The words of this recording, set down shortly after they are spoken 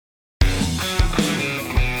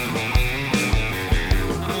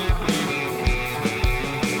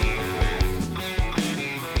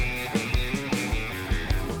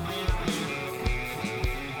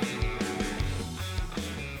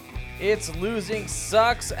It's Losing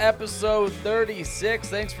Sucks, episode 36.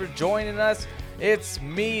 Thanks for joining us. It's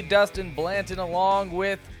me, Dustin Blanton, along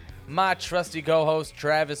with my trusty co-host,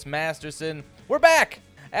 Travis Masterson. We're back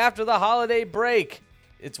after the holiday break.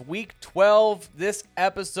 It's week 12. This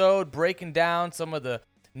episode breaking down some of the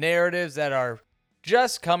narratives that are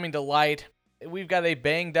just coming to light. We've got a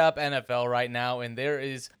banged up NFL right now, and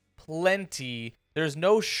there's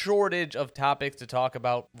no shortage of topics to talk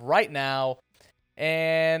about right now.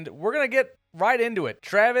 And we're going to get right into it.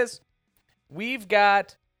 Travis, we've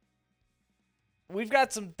got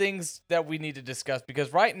some things that we need to discuss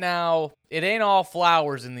because right now it ain't all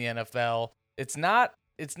flowers in the NFL. It's not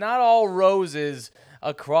all roses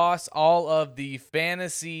across all of the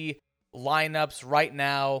fantasy lineups right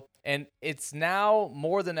now. And it's now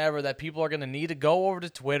more than ever that people are going to need to go over to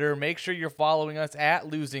Twitter. Make sure you're following us at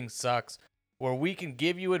Losing Sucks, where we can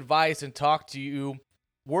give you advice and talk to you,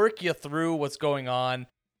 work you through what's going on.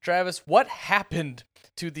 Travis, what happened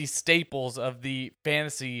to the staples of the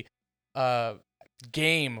fantasy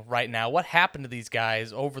game right now? What happened to these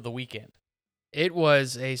guys over the weekend? It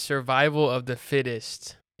was a survival of the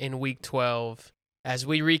fittest in week 12. As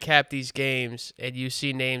we recap these games, and you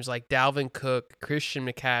see names like Dalvin Cook, Christian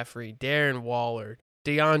McCaffrey, Darren Waller,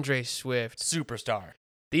 DeAndre Swift. Superstar.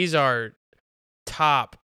 These are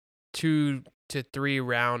top 2 to 3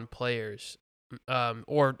 round players,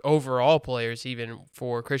 or overall players even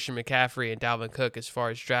for Christian McCaffrey and Dalvin Cook as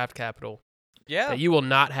far as draft capital. Yeah. That you will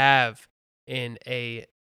not have in a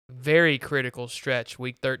very critical stretch,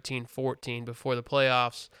 week 13, 14, before the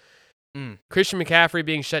playoffs. Christian McCaffrey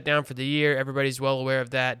being shut down for the year. Everybody's well aware of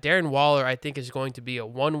that. Darren Waller, I think, is going to be a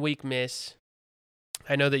 1 week miss.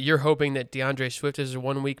 I know that you're hoping that DeAndre Swift is a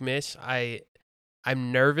 1 week miss.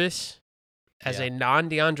 I'm nervous. As a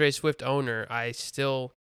non-DeAndre Swift owner, I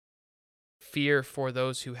still fear for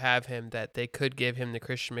those who have him that they could give him the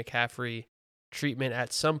Christian McCaffrey treatment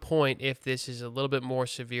at some point if this is a little bit more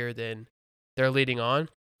severe than they're leading on.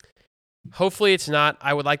 Hopefully it's not.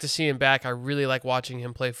 I would like to see him back. I really like watching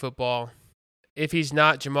him play football. If he's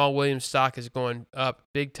not, Jamal Williams' stock is going up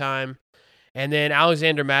big time. And then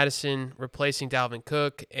Alexander Mattison replacing Dalvin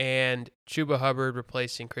Cook and Chuba Hubbard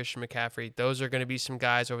replacing Christian McCaffrey. Those are going to be some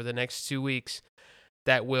guys over the next 2 weeks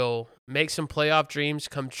that will make some playoff dreams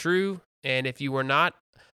come true. And if you were not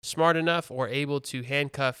smart enough or able to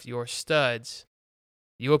handcuff your studs,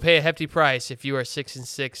 you will pay a hefty price if you are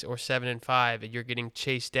 6-6 or 7-5 and you're getting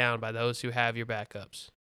chased down by those who have your backups.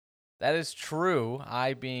 That is true.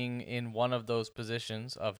 I being in one of those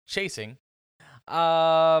positions of chasing.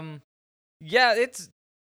 You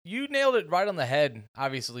nailed it right on the head.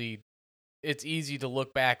 Obviously, it's easy to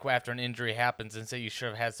look back after an injury happens and say you should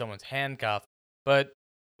have had someone's handcuff. But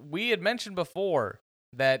we had mentioned before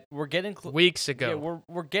that we're getting weeks ago. Yeah,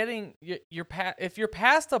 we're getting if you're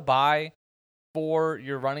past a bye for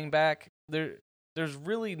your running back, there's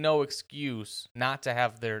really no excuse not to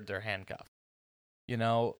have their handcuff.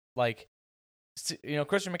 Christian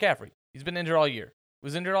McCaffrey, he's been injured all year.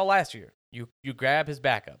 Was injured all last year. You grab his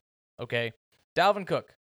backup. Okay. Dalvin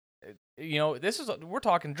Cook. We're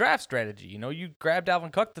talking draft strategy. You grab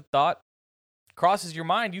Dalvin Cook, the thought crosses your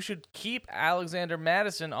mind, you should keep Alexander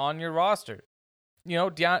Mattison on your roster.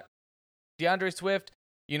 DeAndre Swift,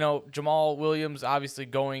 Jamal Williams obviously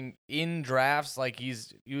going in drafts like he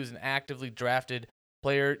was an actively drafted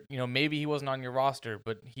player. Maybe he wasn't on your roster,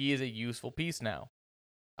 but he is a useful piece now.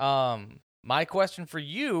 My question for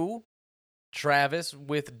you, Travis,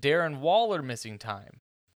 with Darren Waller missing time,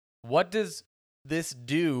 what does this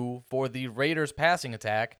do for the Raiders passing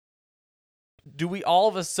attack? Do we all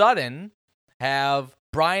of a sudden have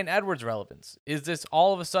Bryan Edwards relevance? Is this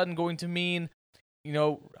all of a sudden going to mean,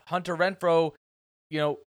 Hunter Renfrow,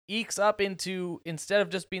 ekes up into, instead of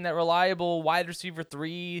just being that reliable wide receiver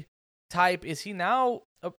 3 type, is he now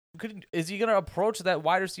going to approach that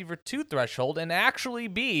wide receiver 2 threshold and actually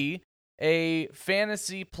be a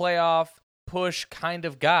fantasy playoff push kind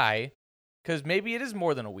of guy? Because maybe it is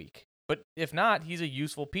more than a week, but if not, he's a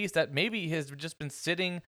useful piece that maybe has just been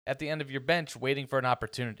sitting at the end of your bench waiting for an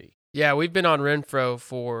opportunity. Yeah, we've been on Renfrow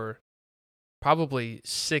for probably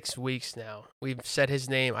 6 weeks now. We've said his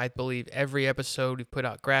name, I believe, every episode. We've put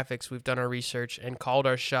out graphics, we've done our research, and called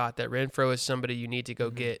our shot that Renfrow is somebody you need to go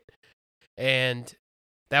get. And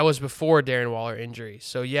that was before Darren Waller injury.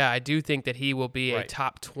 So, yeah, I do think that he will be a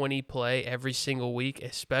top 20 play every single week,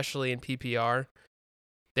 especially in PPR.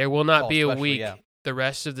 There will not be a week the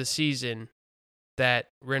rest of the season that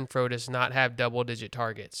Renfrow does not have double-digit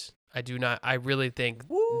targets. I really think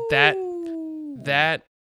that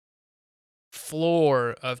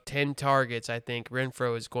floor of 10 targets, I think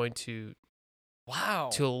Renfrow is going to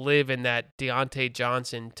to live in that Deontay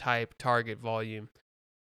Johnson type target volume.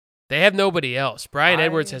 They have nobody else. Bryan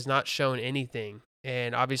Edwards has not shown anything.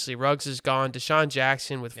 And obviously Ruggs is gone. Deshaun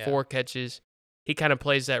Jackson with 4 catches. He kind of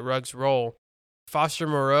plays that Ruggs role. Foster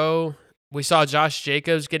Moreau, we saw Josh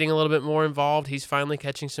Jacobs getting a little bit more involved. He's finally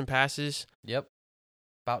catching some passes. Yep.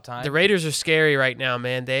 About time. The Raiders are scary right now,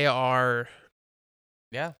 man. They are.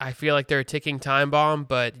 Yeah. I feel like they're a ticking time bomb,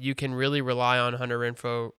 but you can really rely on Hunter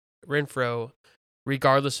Renfrow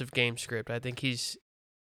regardless of game script. I think he's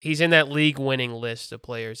in that league-winning list of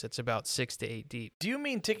players that's about 6 to 8 deep. Do you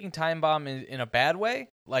mean ticking time bomb in a bad way?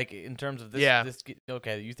 Like in terms of this? Yeah.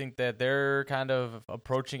 Okay, you think that they're kind of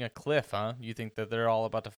approaching a cliff, huh? You think that they're all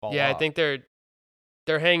about to fall off? I think they're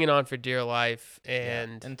hanging on for dear life.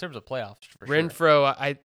 And in terms of playoffs, for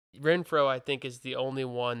Renfrow, Renfrow, I think, is the only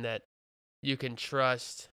one that you can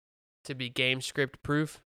trust to be game script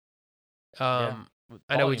proof. I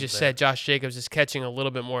know we just said Josh Jacobs is catching a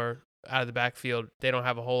little bit more out of the backfield. They don't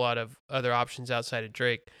have a whole lot of other options outside of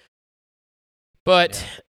Drake. But,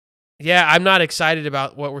 I'm not excited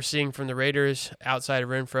about what we're seeing from the Raiders outside of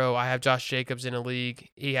Renfrow. I have Josh Jacobs in a league.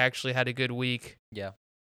 He actually had a good week. Yeah.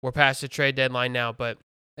 We're past the trade deadline now, but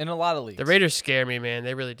in a lot of leagues. The Raiders scare me, man.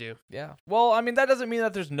 They really do. Yeah. Well, I mean, that doesn't mean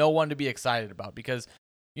that there's no one to be excited about because,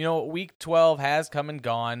 week 12 has come and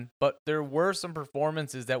gone, but there were some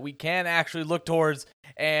performances that we can actually look towards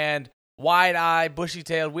and wide-eyed,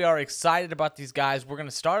 bushy-tailed. We are excited about these guys. We're going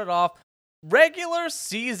to start it off. Regular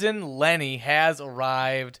season Lenny has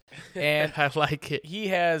arrived, and I like it. He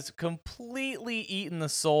has completely eaten the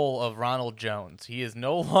soul of Ronald Jones. He is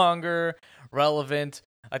no longer relevant.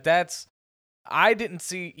 I didn't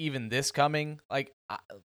see even this coming.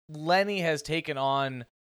 Lenny has taken on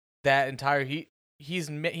that entire. He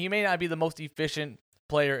may not be the most efficient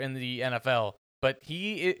player in the NFL, but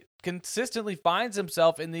he consistently finds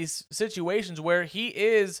himself in these situations where he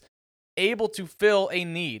is able to fill a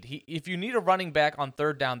need. If you need a running back on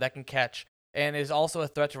third down that can catch and is also a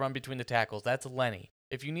threat to run between the tackles, that's Lenny.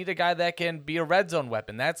 If you need a guy that can be a red zone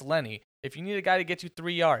weapon, that's Lenny. If you need a guy to get you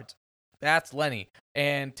 3 yards, that's Lenny.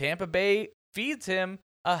 And Tampa Bay feeds him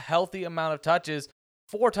a healthy amount of touches,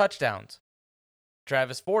 4 touchdowns.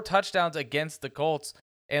 Travis, 4 touchdowns against the Colts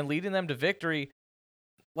and leading them to victory.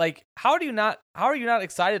 How are you not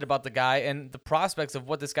excited about the guy and the prospects of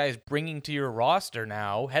what this guy is bringing to your roster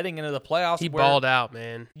now, heading into the playoffs? He balled out,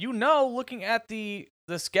 man. Looking at the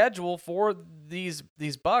schedule for these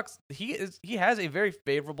Bucs, he has a very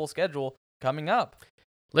favorable schedule coming up.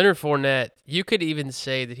 Leonard Fournette, you could even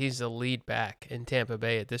say that he's the lead back in Tampa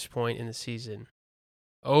Bay at this point in the season,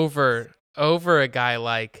 over a guy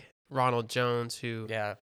like Ronald Jones, who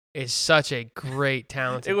is such a great,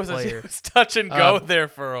 talented player. It was touch and go there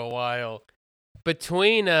for a while.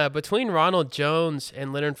 Between Ronald Jones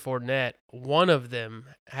and Leonard Fournette, one of them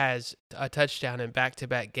has a touchdown in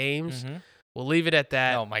back-to-back games. Mm-hmm. We'll leave it at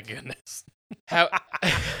that. Oh, my goodness.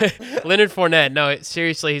 Leonard Fournette, no,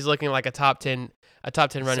 seriously, he's looking like a top 10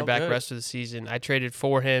 running back the rest of the season. I traded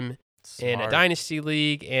for him in a dynasty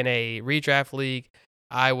league and a redraft league.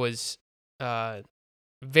 I was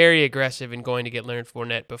very aggressive in going to get Leonard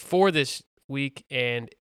Fournette before this week, and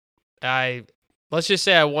let's just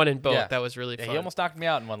say I won in both. Yeah. That was really fun. He almost knocked me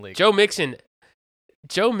out in one league. Joe Mixon,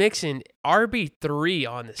 RB3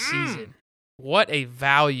 on the season. What a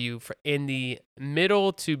value in the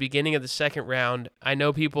middle to beginning of the second round. I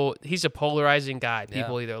know he's a polarizing guy.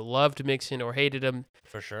 People either loved Mixon or hated him.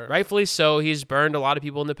 For sure. Rightfully so. He's burned a lot of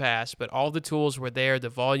people in the past, but all the tools were there. The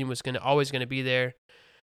volume was always going to be there.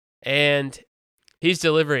 And he's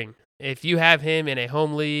delivering. If you have him in a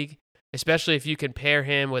home league, especially if you can pair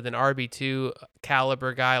him with an RB2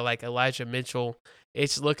 caliber guy like Elijah Mitchell,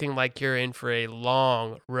 it's looking like you're in for a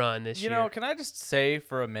long run this year. Can I just say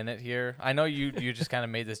for a minute here? I know you just kind of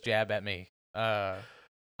made this jab at me. I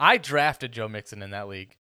drafted Joe Mixon in that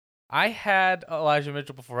league. I had Elijah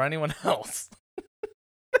Mitchell before anyone else.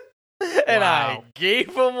 And I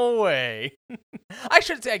gave him away. I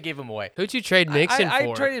shouldn't say I gave him away. Who'd you trade Mixon for?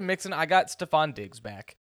 I traded Mixon. I got Stephon Diggs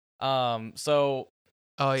back. So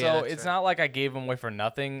it's not like I gave him away for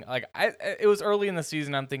nothing. It was early in the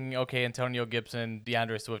season. I'm thinking, okay, Antonio Gibson,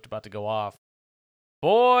 DeAndre Swift about to go off.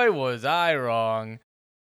 Boy, was I wrong.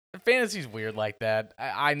 Fantasy's weird like that.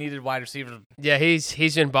 I needed wide receiver. Yeah,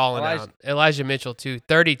 he's been balling out. Elijah Mitchell too,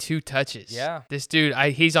 32 touches. Yeah, this dude,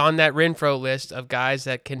 he's on that Renfrow list of guys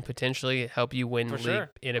that can potentially help you win the league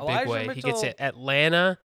in a big way. He gets it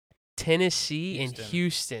Atlanta, Tennessee, and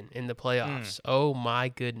Houston in the playoffs. Oh my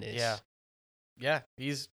goodness. Yeah,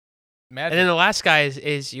 he's magic. And then the last guy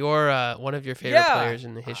is your one of your favorite players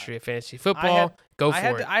in the history of fantasy football. Go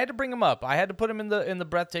for it. I had to bring him up. I had to put him in the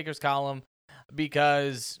breath takers column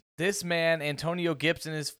because this man, Antonio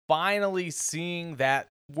Gibson, is finally seeing that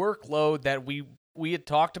workload that we had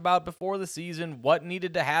talked about before the season, what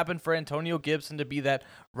needed to happen for Antonio Gibson to be that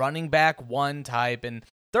running back one type, and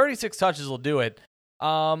 36 touches will do it.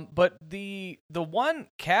 But the one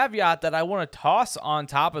caveat that I want to toss on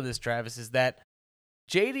top of this, Travis, is that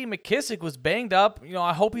J.D. McKissic was banged up.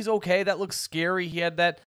 I hope he's okay. That looks scary. He had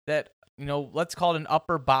that let's call it an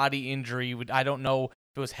upper body injury. I don't know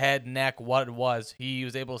if it was head, neck, what it was. He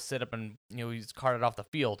was able to sit up and he's carted off the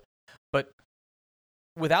field. But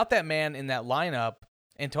without that man in that lineup,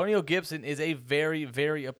 Antonio Gibson is a very,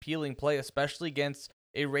 very appealing play, especially against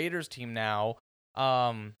a Raiders team now,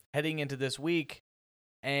 heading into this week.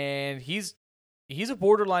 And he's a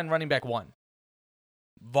borderline running back one,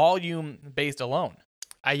 volume based alone.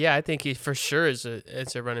 I think he for sure is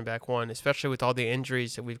a running back one, especially with all the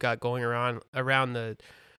injuries that we've got going around the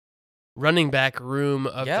running back room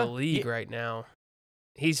of the league right now.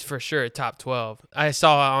 He's for sure a top 12. I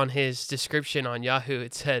saw on his description on Yahoo,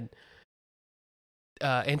 it said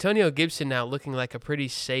Antonio Gibson now looking like a pretty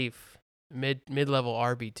safe mid-level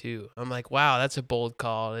RB2. I'm like, wow, that's a bold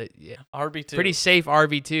call. RB2. Pretty safe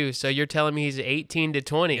RB2. So you're telling me he's 18 to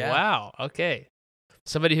 20. Yeah. Wow. Okay.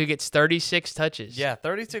 Somebody who gets 36 touches. Yeah,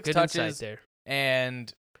 36 Good touches insight there.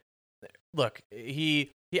 And look, he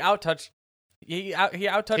out-touched He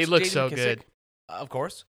looks so McKissic, good. of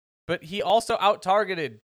course, but he also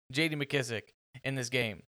out-targeted J.D. McKissic in this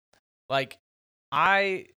game. Like,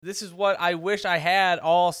 this is what I wish I had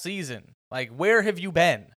all season. Like, where have you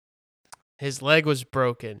been? His leg was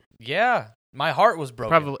broken. Yeah, my heart was broken.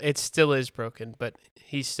 Probably it still is broken, but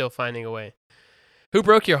he's still finding a way. Who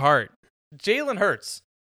broke your heart? Jalen Hurts.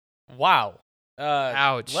 Wow.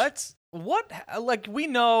 Ouch. We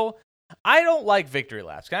know I don't like victory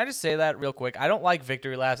laps. Can I just say that real quick? I don't like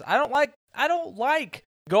victory laps. I don't like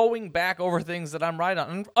going back over things that I'm right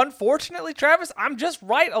on. Unfortunately, Travis, I'm just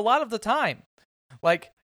right a lot of the time.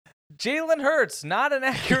 Like, Jalen Hurts, not an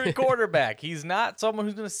accurate quarterback. He's not someone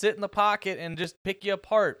who's going to sit in the pocket and just pick you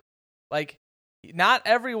apart. Like, not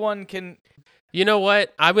everyone can. You know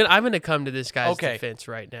what? I'm gonna come to this guy's defense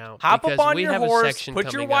right now. Hop up on your horse,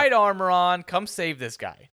 put your white armor on, come save this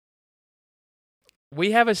guy.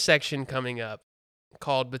 We have a section coming up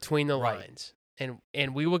called Between the Lines,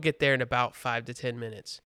 and we will get there in about 5 to 10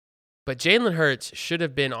 minutes. But Jalen Hurts should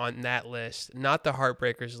have been on that list, not the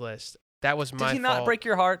Heartbreakers list. That was my fault. Did he not break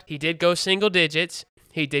your heart? He did go single digits.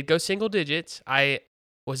 I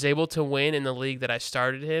was able to win in the league that I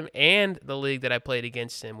started him and the league that I played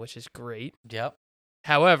against him, which is great. Yep.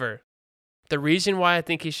 However, the reason why I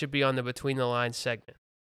think he should be on the Between the Lines segment.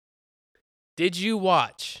 Did you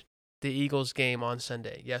watch the Eagles game on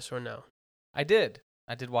Sunday? Yes or no? I did.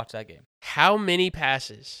 I did watch that game. How many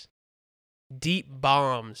passes, deep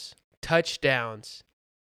bombs, touchdowns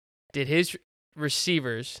did his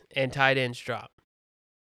receivers and tight ends drop?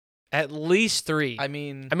 At least 3. I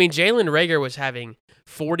mean, Jalen Reagor was having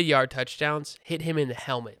 40-yard touchdowns, hit him in the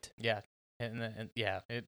helmet. Yeah, and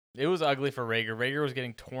it was ugly for Reagor. Reagor was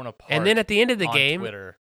getting torn apart. And then at the end of the game,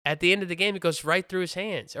 Twitter. it goes right through his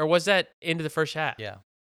hands. Or was that into the first half? Yeah,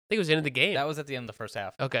 I think it was into the game. That was at the end of the first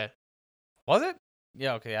half. Okay, was it?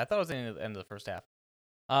 Yeah, okay. I thought it was at the end of the first half.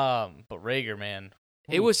 But Reagor, man,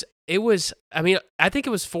 it was. I mean, I think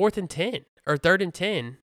it was 4th and 10 or 3rd and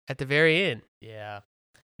 10 at the very end. Yeah.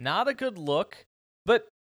 Not a good look, but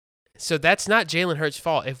so that's not Jalen Hurts'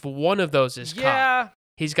 fault. If one of those is caught,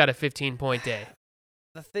 he's got a 15-point day.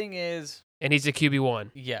 The thing is, and he's a QB1.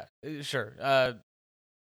 Yeah, sure.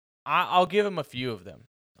 I'll give him a few of them.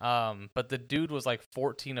 But the dude was like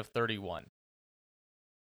 14 of 31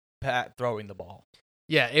 throwing the ball.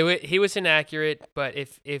 Yeah, he was inaccurate, but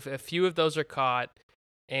if a few of those are caught,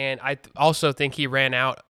 and I also think he ran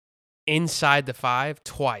out inside the 5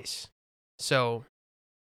 twice. So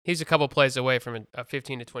he's a couple plays away from a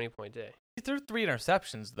 15 to 20-point day. He threw 3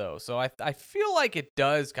 interceptions, though, so I feel like it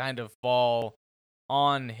does kind of fall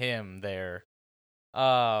on him there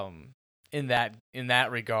in that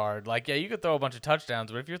regard. Like, yeah, you could throw a bunch of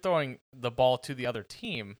touchdowns, but if you're throwing the ball to the other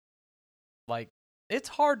team, like, it's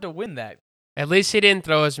hard to win that. At least he didn't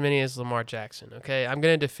throw as many as Lamar Jackson, okay? I'm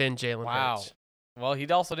going to defend Jalen Hurts. Well, he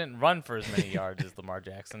also didn't run for as many yards as Lamar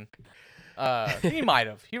Jackson. He might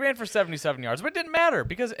have. He ran for 77 yards, but it didn't matter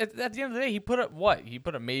because at the end of the day, he put up what? He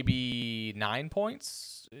put up maybe 9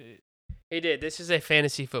 points. He did. This is a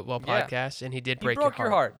fantasy football podcast, and he did break your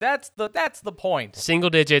heart. That's the point. Single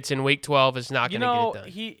digits in week 12 is not going to get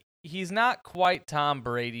it done. He's not quite Tom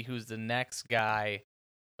Brady, who's the next guy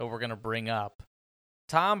that we're going to bring up.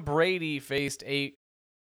 Tom Brady faced a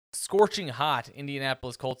scorching hot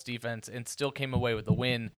Indianapolis Colts defense and still came away with the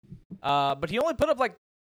win. But he only put up like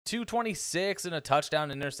 226 and a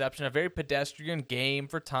touchdown interception, a very pedestrian game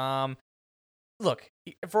for Tom. Look,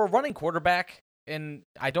 for a running quarterback, and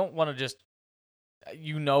I don't want to just,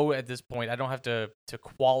 at this point, I don't have to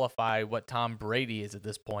qualify what Tom Brady is at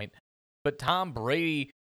this point, but Tom Brady,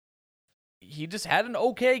 he just had an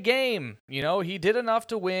okay game. He did enough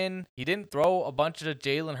to win. He didn't throw a bunch of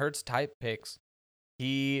Jalen Hurts type picks.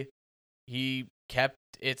 He kept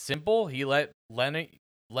it simple. He let Lenny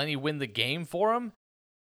win the game for him.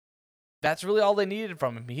 That's really all they needed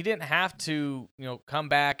from him. He didn't have to, come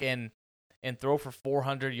back and throw for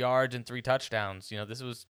 400 yards and 3 touchdowns. This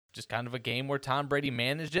was just kind of a game where Tom Brady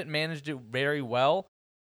managed it very well.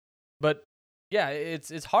 But yeah,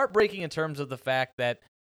 it's heartbreaking in terms of the fact that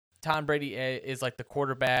Tom Brady is like the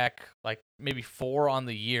quarterback, like maybe 4 on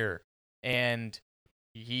the year, and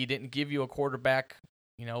he didn't give you a quarterback,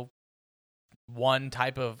 one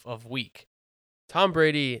type of week. Tom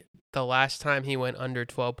Brady, the last time he went under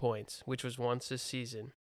 12 points, which was once this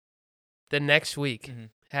season, the next week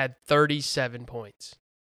had 37 points.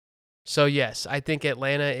 So, yes, I think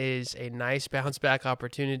Atlanta is a nice bounce-back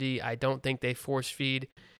opportunity. I don't think they force-feed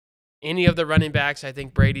any of the running backs. I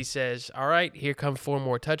think Brady says, all right, here come 4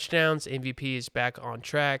 more touchdowns. MVP is back on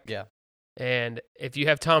track. Yeah. And if you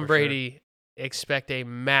have Tom Brady, expect a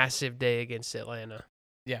massive day against Atlanta.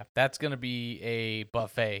 Yeah, that's going to be a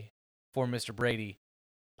buffet for Mr. Brady.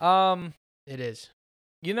 It is.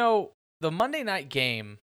 The Monday night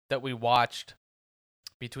game that we watched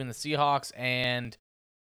between the Seahawks and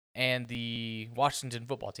the Washington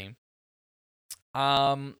football team,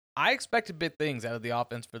 I expected big things out of the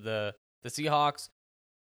offense for the Seahawks.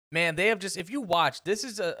 Man, they have just, if you watch, this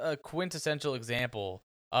is a quintessential example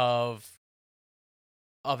of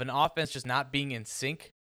an offense just not being in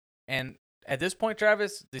sync. And at this point,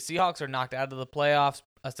 Travis, the Seahawks are knocked out of the playoffs,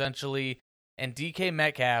 essentially, and DK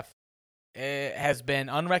Metcalf has been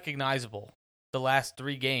unrecognizable the last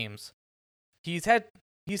 3 games. He's had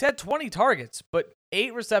 20 targets, but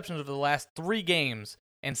 8 receptions over the last 3 games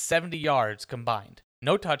and 70 yards combined.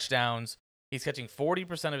 No touchdowns. He's catching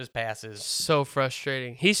 40% of his passes. So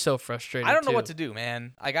frustrating. He's so frustrating. I don't know what to do,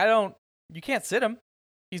 man. Like, you can't sit him.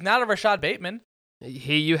 He's not a Rashad Bateman.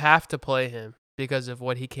 You have to play him because of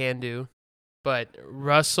what he can do. But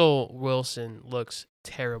Russell Wilson looks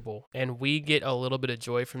terrible, and we get a little bit of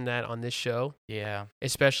joy from that on this show. Yeah.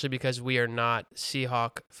 Especially because we are not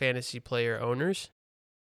Seahawk fantasy player owners.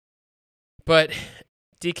 But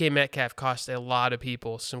DK Metcalf cost a lot of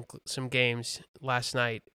people some games last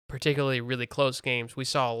night, particularly really close games. We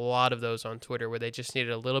saw a lot of those on Twitter where they just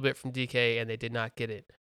needed a little bit from DK and they did not get it.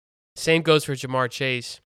 Same goes for Ja'Marr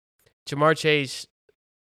Chase. Ja'Marr Chase,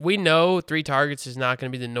 we know 3 targets is not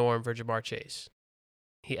going to be the norm for Ja'Marr Chase.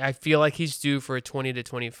 I feel like he's due for a 20 to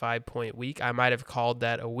 25 point week. I might have called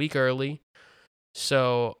that a week early.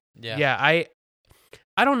 So, yeah, I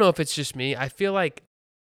don't know if it's just me. I feel like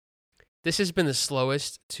this has been the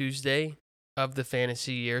slowest Tuesday of the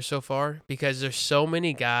fantasy year so far because there's so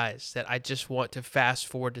many guys that I just want to fast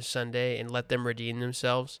forward to Sunday and let them redeem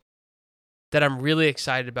themselves that I'm really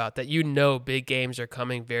excited about, that big games are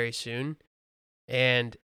coming very soon.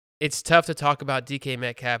 And it's tough to talk about DK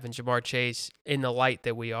Metcalf and Ja'Marr Chase in the light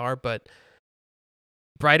that we are, but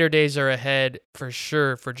brighter days are ahead for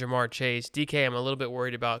sure for Ja'Marr Chase. DK, I'm a little bit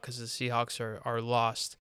worried about because the Seahawks are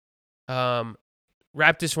lost.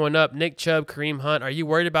 Wrap this one up. Nick Chubb, Kareem Hunt, are you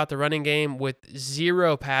worried about the running game with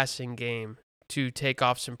 0 passing game to take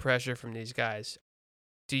off some pressure from these guys?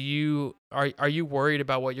 Are you worried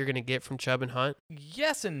about what you're going to get from Chubb and Hunt?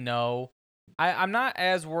 Yes and no. I'm not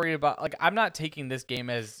as worried about, like, I'm not taking this game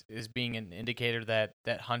as being an indicator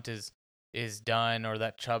that Hunt is done or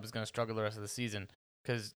that Chubb is going to struggle the rest of the season,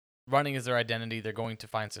 because running is their identity. They're going to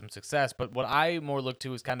find some success. But what I more look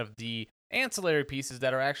to is kind of the ancillary pieces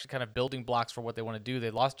that are actually kind of building blocks for what they want to do.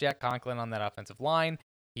 They lost Jack Conklin on that offensive line.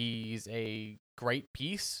 He's a great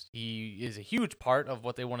piece. He is a huge part of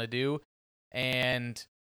what they want to do. And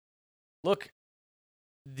look,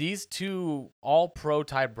 these 2 all-pro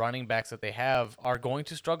type running backs that they have are going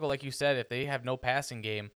to struggle, like you said, if they have no passing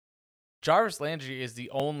game. Jarvis Landry is the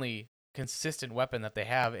only consistent weapon that they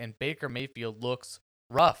have, and Baker Mayfield looks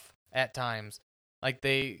rough at times. Like,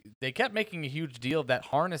 they kept making a huge deal of that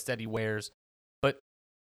harness that he wears, but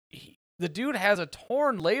the dude has a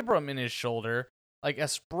torn labrum in his shoulder, like a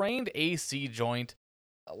sprained AC joint,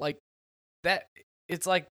 like that. It's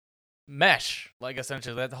like mesh, like,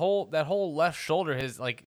 essentially that whole left shoulder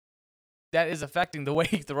that is affecting the way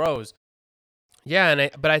he throws. Yeah,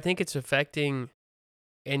 but I think it's affecting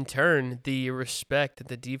in turn the respect that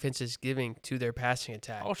the defense is giving to their passing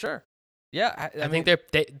attack. Oh, sure. Yeah, I think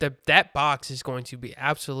that box is going to be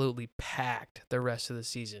absolutely packed the rest of the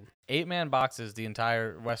season. 8-man boxes the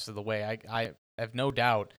entire rest of the way. I have no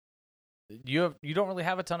doubt. You don't really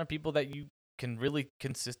have a ton of people that you can really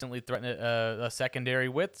consistently threaten a secondary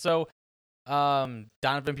with. So,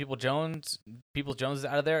 Donovan Peoples-Jones is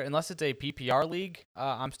out of there unless it's a PPR league.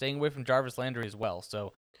 I'm staying away from Jarvis Landry as well.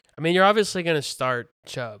 So, I mean, you're obviously going to start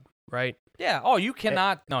Chubb, right? yeah. Oh, you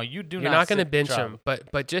cannot. No, you do not. You're not going to sit bench Chubb. him,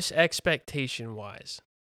 but just expectation wise,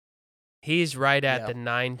 he's right at the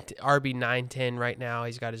RB 9-10 right now.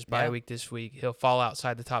 He's got his bye week this week. He'll fall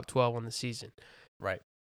outside the top 12 on the season. Right.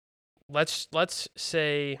 Let's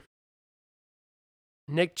say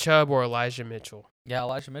Nick Chubb or Elijah Mitchell. Yeah,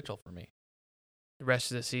 Elijah Mitchell for me. The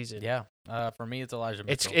rest of the season. Yeah. For me, it's Elijah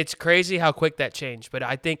Mitchell. It's crazy how quick that changed, but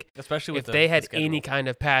I think especially with if they had any kind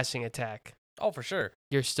of passing attack, oh, for sure,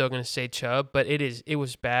 you're still going to say Chubb, but it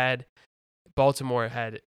was bad. Baltimore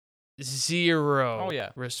had zero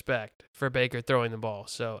respect for Baker throwing the ball,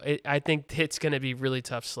 so I think it's going to be really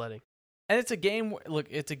tough sledding. And it's a game. Look,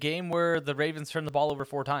 it's a game where the Ravens turned the ball over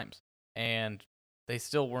 4 times, and they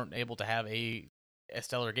still weren't able to have a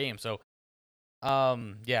stellar game. So,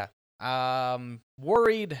 yeah.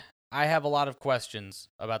 Worried. I have a lot of questions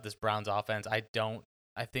about this Browns offense. I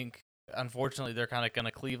think, unfortunately, they're kind of going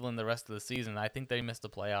to Cleveland the rest of the season. I think they missed the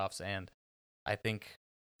playoffs, and I think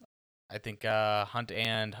Hunt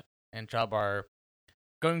and Chubb are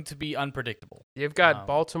going to be unpredictable. You've got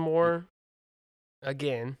Baltimore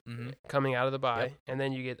again coming out of the bye, and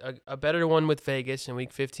then you get a better one with Vegas in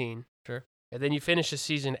Week 15. Sure. And then you finish the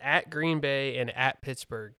season at Green Bay and at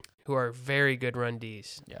Pittsburgh, who are very good run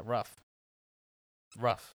Ds. Yeah, rough.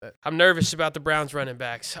 I'm nervous about the Browns running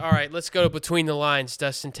backs. All right, let's go to Between the Lines.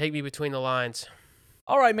 Dustin, take me between the lines.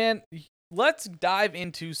 All right, man. Let's dive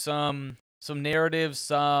into some narratives,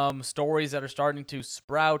 some stories that are starting to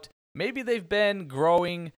sprout. Maybe they've been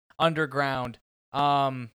growing underground,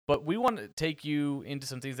 but we want to take you into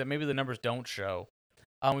some things that maybe the numbers don't show.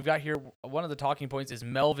 We've got here, one of the talking points is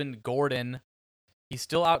Melvin Gordon. He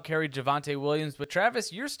still outcarried Javonte Williams, but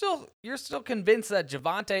Travis, you're still convinced that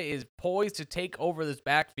Javonte is poised to take over this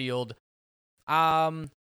backfield. I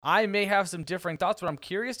may have some differing thoughts, but I'm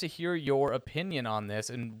curious to hear your opinion on this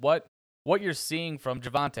and what you're seeing from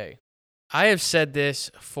Javonte. I have said this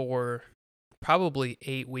for probably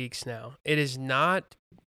 8 weeks now. It is not.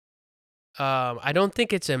 I don't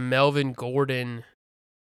think it's a Melvin Gordon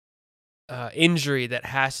injury that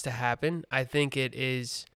has to happen. I think it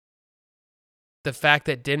is the fact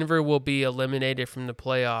that Denver will be eliminated from the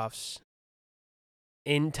playoffs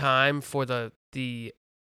in time for the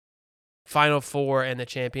Final Four and the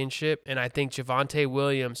championship. And I think Javonte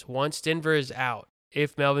Williams, once Denver is out,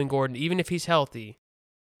 if Melvin Gordon, even if he's healthy,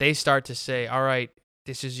 they start to say, all right,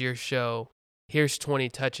 this is your show. Here's 20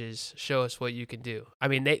 touches. Show us what you can do. I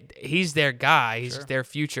mean, he's their guy. He's their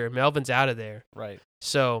future. Melvin's out of there. Right.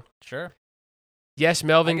 So, sure. Yes,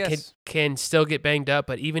 Melvin can still get banged up,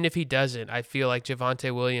 but even if he doesn't, I feel like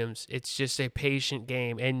Javonte Williams, it's just a patient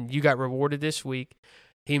game. And you got rewarded this week.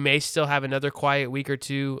 He may still have another quiet week or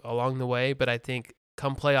two along the way, but I think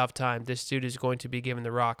come playoff time, this dude is going to be given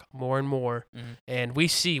the rock more and more. Mm-hmm. And we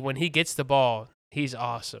see when he gets the ball, he's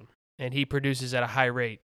awesome. And he produces at a high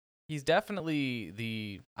rate. He's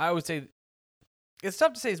definitely I would say, it's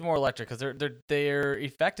tough to say he's more electric because they're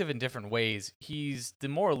effective in different ways. He's the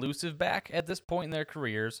more elusive back at this point in their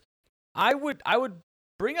careers. I would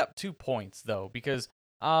bring up 2 points though, because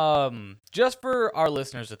just for our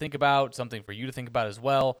listeners to think about, something for you to think about as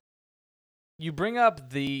well. You bring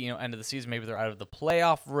up the end of the season, maybe they're out of the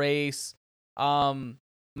playoff race.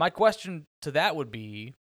 My question to that would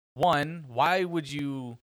be, 1, why would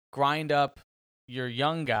you grind up your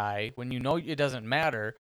young guy when you know it doesn't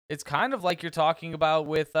matter? It's kind of like you're talking about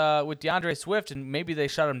with DeAndre Swift, and maybe they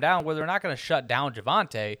shut him down, where they're not going to shut down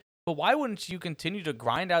Javonte. But why wouldn't you continue to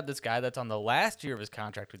grind out this guy that's on the last year of his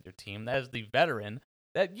contract with your team, that is the veteran,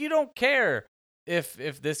 that you don't care if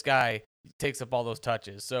this guy takes up all those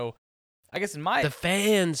touches? So I guess the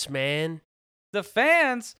fans, man. The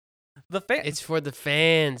fans. It's for the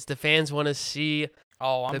fans. The fans want to see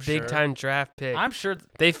the big-time draft pick. I'm sure.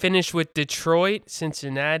 They finished with Detroit,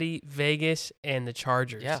 Cincinnati, Vegas, and the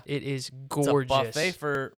Chargers. Yeah. It is gorgeous. It's a buffet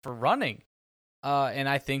for running. And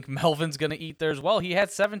I think Melvin's going to eat there as well. He had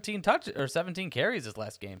 17 carries this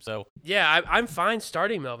last game. So yeah, I'm fine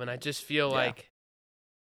starting Melvin. I just feel like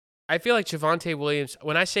Javonte Williams,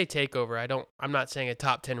 when I say takeover, I'm not saying a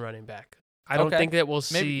top 10 running back. I don't think that we'll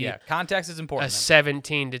see context is important. A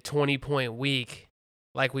 17 to 20 point week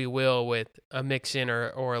like we will with a Mixon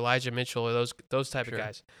or Elijah Mitchell or those type of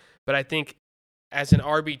guys. But I think as an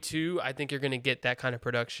RB2, I think you're going to get that kind of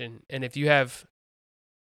production. And if you have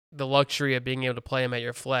the luxury of being able to play him at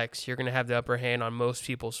your flex, you're going to have the upper hand on most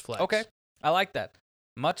people's flex. Okay, I like that.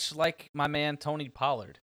 Much like my man Tony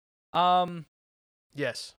Pollard.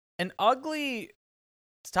 Yes. An ugly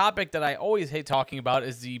topic that I always hate talking about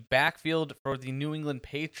is the backfield for the New England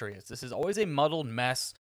Patriots. This is always a muddled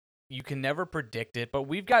mess. You can never predict it, but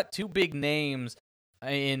we've got two big names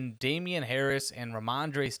in Damian Harris and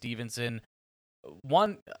Ramondre Stevenson.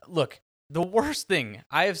 Look, the worst thing,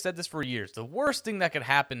 I have said this for years, the worst thing that could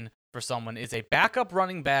happen for someone is a backup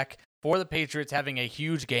running back for the Patriots having a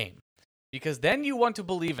huge game. Because then you want to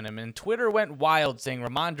believe in him. And Twitter went wild saying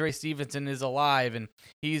Ramondre Stevenson is alive and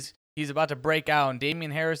he's about to break out and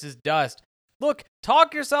Damian Harris is dust. Look,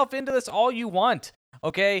 talk yourself into this all you want.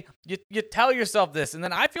 Okay, you tell yourself this, and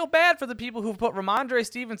then I feel bad for the people who put Ramondre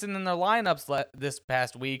Stevenson in their lineups this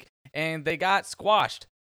past week, and they got squashed.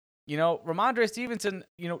 Ramondre Stevenson,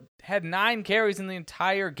 had 9 carries in the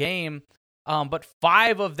entire game, but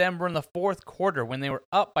 5 of them were in the fourth quarter when they were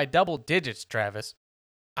up by double digits, Travis.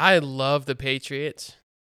 I love the Patriots.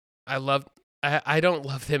 I don't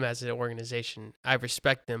love them as an organization. I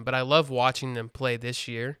respect them, but I love watching them play this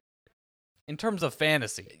year. In terms of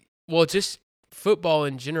fantasy. Well, just football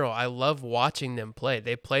in general, I love watching them play.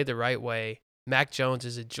 They play the right way. Mac Jones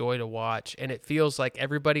is a joy to watch, and it feels like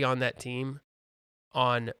everybody on that team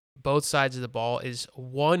on both sides of the ball is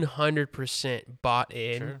 100% bought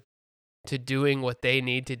in to doing what they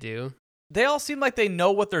need to do. They all seem like they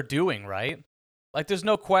know what they're doing, right? Like, there's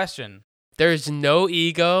no question. There's no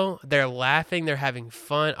ego. They're laughing. They're having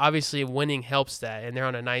fun. Obviously, winning helps that, and they're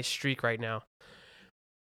on a nice streak right now.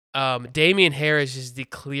 Damian Harris is the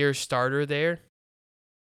clear starter there.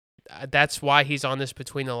 That's why he's on this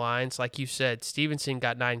between the lines. Like you said, Stevenson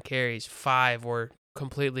got 9 carries. 5 were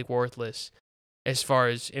completely worthless as far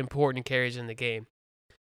as important carries in the game.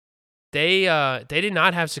 They did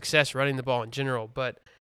not have success running the ball in general, but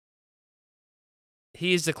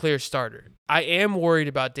he is the clear starter. I am worried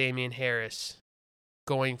about Damian Harris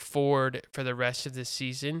going forward for the rest of the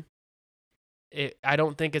season. I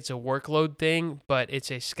don't think it's a workload thing, but it's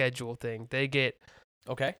a schedule thing. They get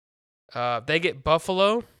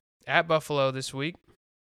Buffalo at Buffalo this week,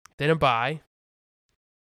 then a bye,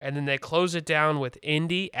 and then they close it down with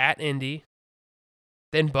Indy at Indy,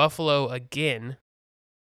 then Buffalo again,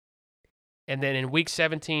 and then in week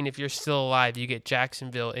 17, if you're still alive, you get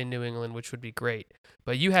Jacksonville in New England, which would be great.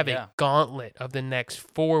 But you have a gauntlet of the next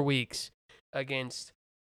 4 weeks against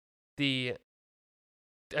 2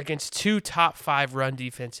 top 5 run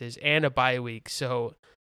defenses and a bye week. So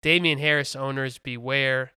Damian Harris owners,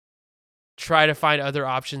 beware. Try to find other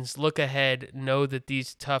options. Look ahead. Know that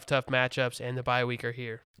these tough matchups and the bye week are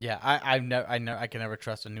here. Yeah, I can never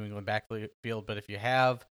trust a New England backfield, but if you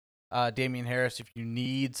have Damian Harris, if you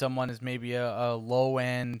need someone as maybe a low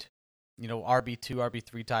end, RB2,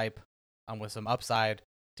 RB3 type with some upside,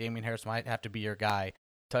 Damian Harris might have to be your guy.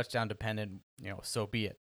 Touchdown dependent, so be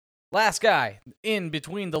it. Last guy in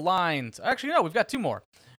between the lines. Actually, no, we've got 2 more.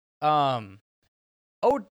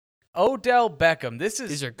 Odell Beckham.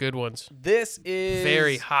 These are good ones. This is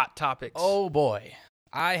very hot topics. Oh boy,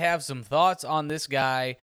 I have some thoughts on this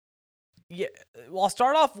guy. Yeah, well, I'll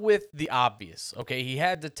start off with the obvious. Okay, he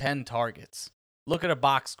had the 10 targets. Look at a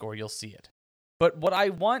box score, you'll see it. But what I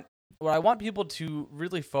want people to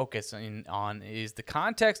really focus on is the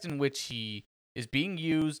context in which he is being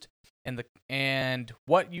used and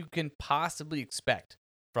what you can possibly expect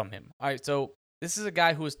from him. All right, so this is a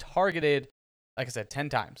guy who was targeted, like I said, 10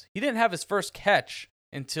 times. He didn't have his first catch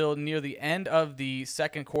until near the end of the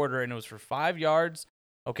second quarter, and it was for 5 yards.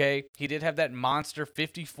 Okay, he did have that monster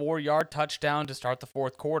 54-yard touchdown to start the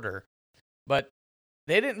fourth quarter, but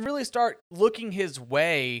they didn't really start looking his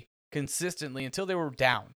way consistently until they were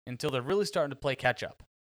down, until they're really starting to play catch up.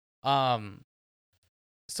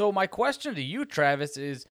 So my question to you, Travis,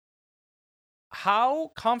 is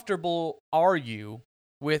how comfortable are you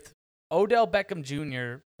with Odell Beckham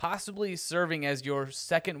Jr. possibly serving as your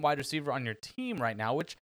second wide receiver on your team right now,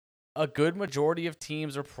 which a good majority of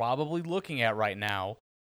teams are probably looking at right now?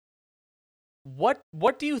 What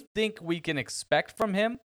do you think we can expect from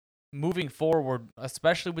him moving forward,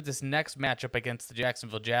 especially with this next matchup against the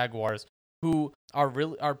Jacksonville Jaguars, who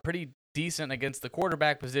are pretty decent against the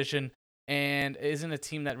quarterback position and isn't a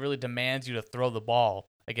team that really demands you to throw the ball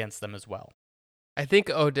against them as well? I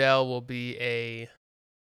think Odell will he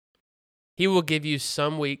will give you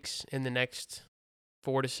some weeks in the next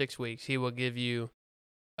 4 to 6 weeks. He will give you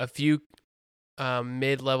a few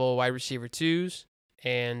mid-level wide receiver 2s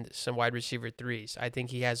and some wide receiver 3s. I think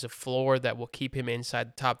he has a floor that will keep him inside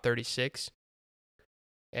the top 36.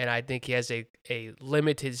 And I think he has a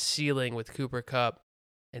limited ceiling with Cooper Kupp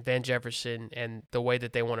and Van Jefferson and the way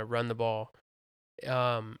that they want to run the ball.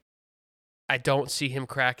 I don't see him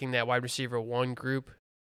cracking that wide receiver 1 group,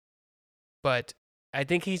 but I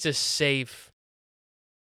think he's a safe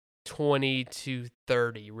 20 to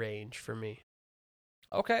 30 range for me.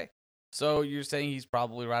 Okay. So you're saying he's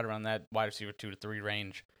probably right around that wide receiver 2 to 3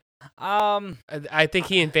 range. I think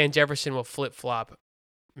he and Van Jefferson will flip-flop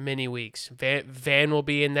many weeks. Van will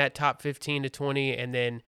be in that top 15 to 20, and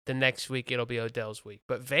then the next week it'll be Odell's week.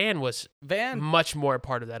 But Van was much more a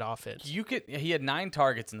part of that offense. He had 9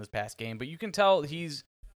 targets in this past game, but you can tell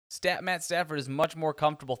Matt Stafford is much more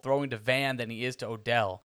comfortable throwing to Van than he is to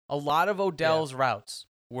Odell. A lot of Odell's routes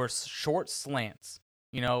were short slants,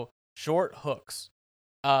 short hooks.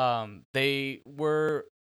 They were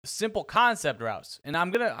simple concept routes, and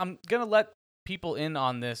I'm gonna let people in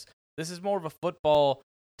on this. This is more of a football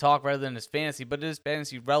talk rather than his fantasy, but it is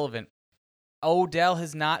fantasy relevant. Odell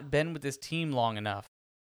has not been with this team long enough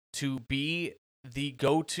to be the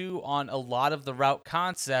go-to on a lot of the route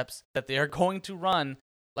concepts that they are going to run.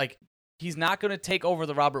 Like, he's not going to take over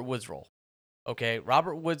the Robert Woods role. Okay,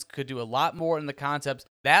 Robert Woods could do a lot more in the concepts.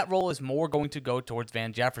 That role is more going to go towards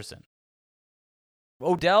Van Jefferson.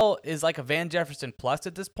 Odell is like a Van Jefferson plus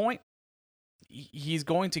at this point. He's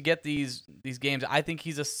going to get these games. I think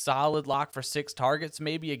he's a solid lock for 6 targets,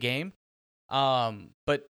 maybe a game.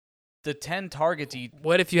 But the 10 targets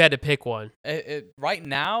what if you had to pick one? Right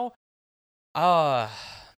now, I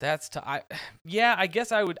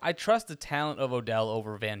guess I trust the talent of Odell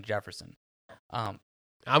over Van Jefferson.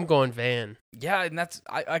 I'm going Van. Yeah, and that's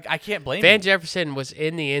I can't blame Van him. Jefferson was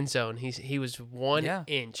in the end zone. He was 1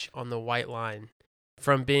 inch on the white line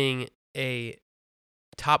from being a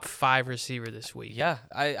top 5 receiver this week. Yeah,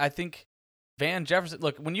 I think Van Jefferson.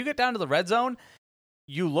 Look, when you get down to the red zone,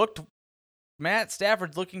 Matt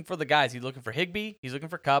Stafford's looking for the guys. He's looking for Higbee, he's looking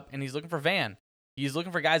for Kupp, and he's looking for Van. He's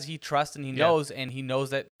looking for guys he trusts and he knows, and he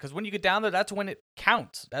knows that because when you get down there, that's when it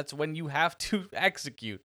counts. That's when you have to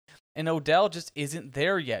execute. And Odell just isn't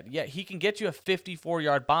there yet. Yeah, he can get you a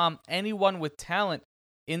 54-yard bomb. Anyone with talent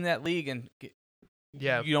in that league, and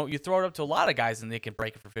you throw it up to a lot of guys and they can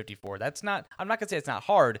break it for 54. I'm not gonna say it's not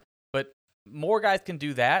hard, but more guys can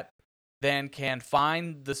do that than can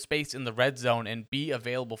find the space in the red zone and be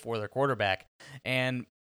available for their quarterback. And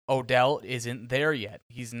Odell isn't there yet.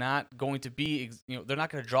 He's not going to be, they're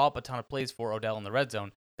not going to draw up a ton of plays for Odell in the red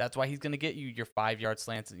zone. That's why he's going to get you your 5-yard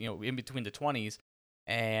slants, in between the 20s,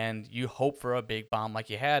 and you hope for a big bomb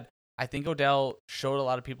like you had. I think Odell showed a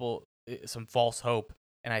lot of people some false hope,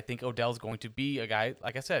 and I think Odell's going to be a guy,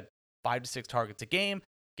 like I said, 5 to 6 targets a game,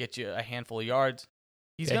 get you a handful of yards.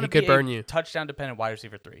 He's going to be burn you. Touchdown-dependent wide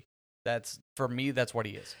receiver 3. For me, that's what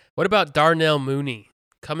he is. What about Darnell Mooney?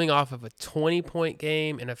 Coming off of a 20-point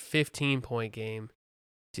game and a 15-point game,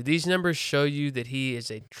 do these numbers show you that he is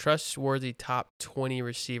a trustworthy top 20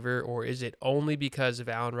 receiver, or is it only because of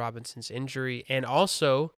Allen Robinson's injury and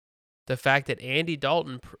also the fact that Andy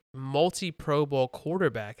Dalton, multi-Pro Bowl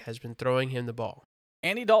quarterback, has been throwing him the ball?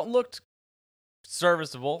 Andy Dalton looked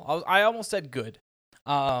serviceable. I almost said good.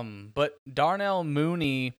 But Darnell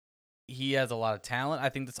Mooney, he has a lot of talent. I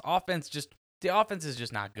think the offense is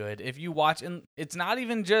just not good. If you watch, and it's not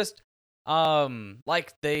even just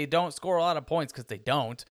like they don't score a lot of points, because they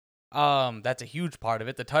don't. That's a huge part of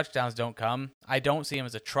it. The touchdowns don't come. I don't see him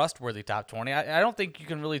as a trustworthy top 20. I don't think you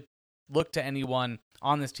can really look to anyone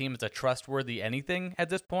on this team as a trustworthy anything at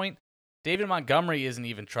this point. David Montgomery isn't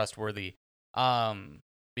even trustworthy.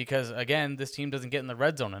 Because again, this team doesn't get in the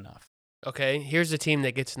red zone enough. Okay, here's a team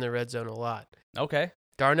that gets in the red zone a lot. Okay.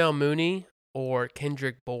 Darnell Mooney or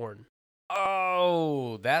Kendrick Bourne?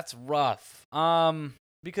 Oh, that's rough.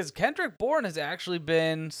 Because Kendrick Bourne has actually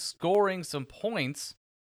been scoring some points.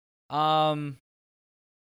 He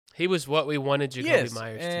was what we wanted Jacoby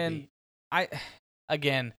Myers to be.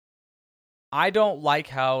 I don't like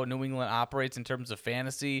how New England operates in terms of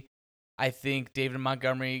fantasy. I think Darnell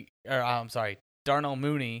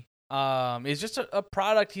Mooney is just a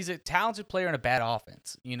product. He's a talented player in a bad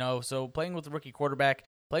offense, so playing with a rookie quarterback,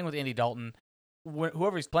 playing with Andy Dalton,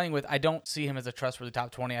 whoever he's playing with, I don't see him as a trustworthy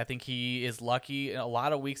top 20. I think he is lucky in a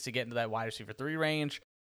lot of weeks to get into that wide receiver 3 range.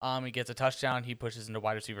 He gets a touchdown, he pushes into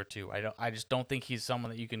wide receiver 2. I just don't think he's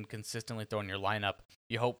someone that you can consistently throw in your lineup.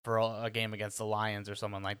 You hope for a game against the Lions or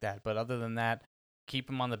someone like that. But other than that, keep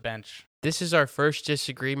him on the bench. This is our first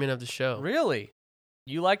disagreement of the show. Really?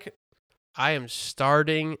 You like? I am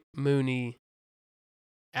starting Mooney.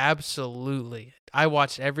 Absolutely. I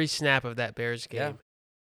watched every snap of that Bears game. Yeah.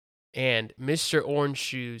 And Mr. Orange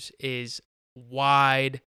Shoes is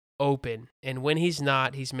wide open. And when he's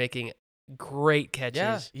not, he's making great catches.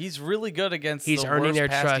 Yeah, he's really good against He's the earning worst their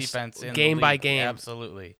pass trust defense in game the by league. game.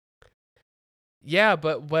 Absolutely. Yeah,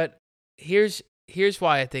 but here's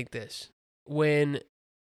why I think this. When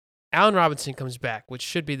Allen Robinson comes back, which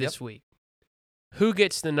should be this week, who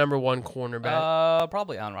gets the number one cornerback?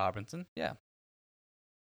 Probably Allen Robinson. Yeah.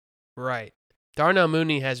 Right. Darnell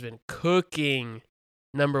Mooney has been cooking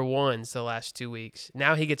number ones the last 2 weeks.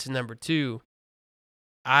 Now he gets to number two.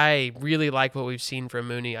 I really like what we've seen from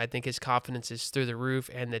Mooney. I think his confidence is through the roof,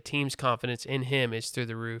 and the team's confidence in him is through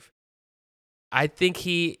the roof. I think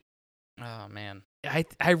Oh, man. I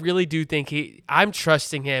really do think I'm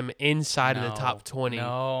trusting him inside of the top 20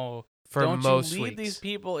 No. for Don't most you lead weeks. these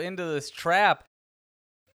people into this trap.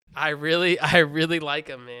 I really like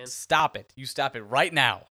him, man. Stop it. You stop it right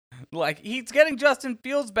now. Like, he's getting Justin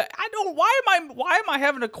Fields back. Why am I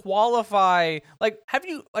having to qualify? Like,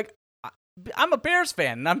 I'm a Bears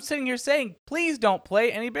fan, and I'm sitting here saying, please don't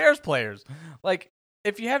play any Bears players. Like,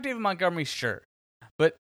 if you have David Montgomery, sure.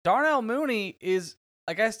 But Darnell Mooney is,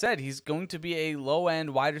 like I said, he's going to be a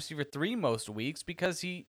low-end wide receiver 3 most weeks because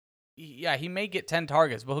he may get 10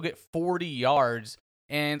 targets, but he'll get 40 yards.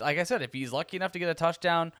 And like I said, if he's lucky enough to get a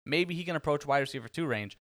touchdown, maybe he can approach wide receiver 2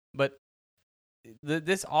 range. But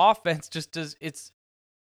this offense just does. You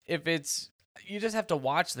just have to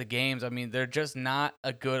watch the games. I mean, they're just not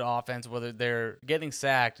a good offense. Whether they're getting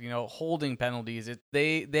sacked, holding penalties,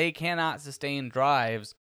 they cannot sustain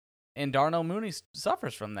drives, and Darnell Mooney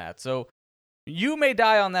suffers from that. So you may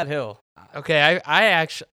die on that hill. Okay,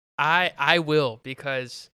 I will,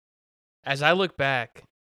 because as I look back,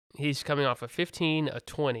 he's coming off a 15, a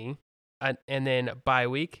 20, and then a bye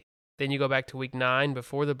week. Then you go back to week 9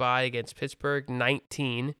 before the bye against Pittsburgh,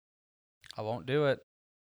 19. I won't do it.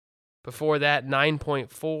 Before that,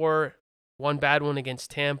 9.4, one bad one against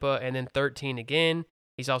Tampa, and then 13 again.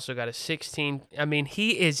 He's also got a 16. I mean,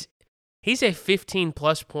 he's a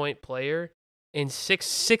 15-plus point player in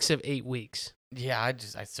six of 8 weeks. Yeah, I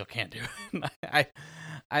still can't do it.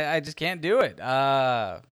 I just can't do it.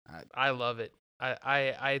 I love it.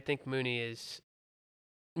 I think Mooney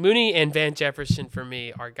and Van Jefferson for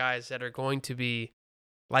me are guys that are going to be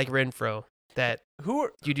like Renfrow, that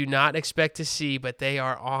you do not expect to see, but they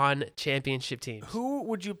are on championship teams. Who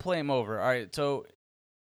would you play him over? All right, so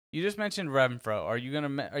you just mentioned Renfrow. Are you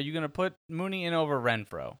gonna put Mooney in over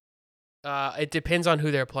Renfrow? It depends on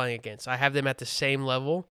who they're playing against. I have them at the same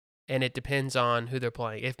level, and it depends on who they're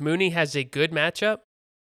playing. If Mooney has a good matchup,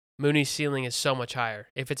 Mooney's ceiling is so much higher.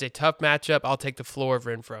 If it's a tough matchup, I'll take the floor of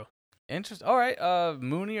Renfrow. Interesting. All right,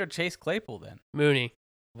 Mooney or Chase Claypool then? Mooney.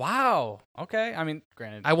 Wow. Okay. I mean,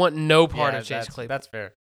 granted, I want no part of Chase Claypool.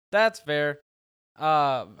 That's fair.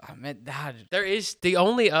 There is the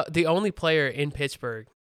only player in Pittsburgh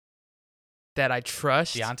that I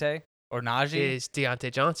trust. Deontay or Najee is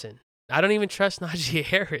Deontay Johnson. I don't even trust Najee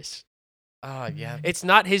Harris. Yeah. It's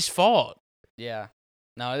not his fault. Yeah.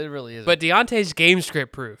 No, it really isn't. But Deontay's game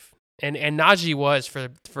script proof, and Najee was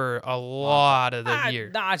for a lot of the year.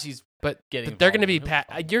 Najee's but getting. They're going to be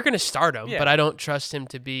you're going to start him, yeah. but I don't trust him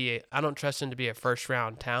to be a first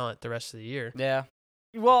round talent the rest of the year. Yeah.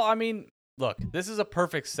 Well, I mean, look, this is a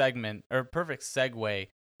perfect segment or perfect segue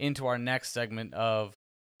into our next segment of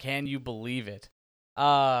Can You Believe It?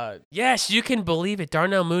 Yes, you can believe it.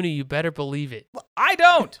 Darnell Mooney, you better believe it. I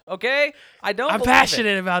don't, okay? I don't. I'm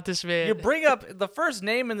passionate about this, man. You bring up the first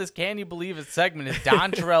name in this Can You Believe It segment is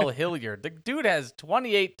Dontrell Hilliard. The dude has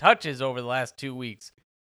 28 touches over the last 2 weeks.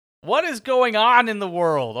 What is going on in the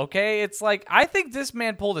world, okay? It's like, I think this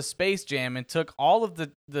man pulled a Space Jam and took all of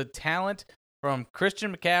the talent from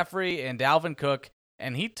Christian McCaffrey and Dalvin Cook,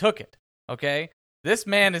 and he took it, okay? This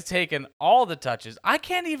man has taken all the touches. I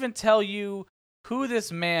can't even tell you who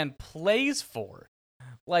this man plays for.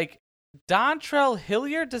 Like, Dontrell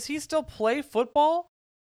Hilliard, does he still play football?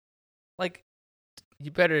 Like,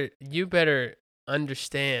 you better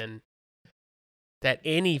understand that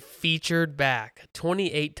any featured back,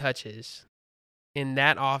 28 touches in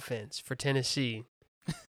that offense for Tennessee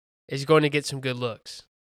is going to get some good looks.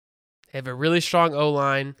 They have a really strong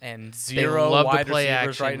O-line. And zero wide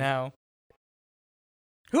receivers right now.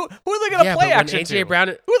 Who are they going to play action to? Who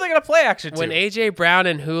are they going to play action to? When A.J. Brown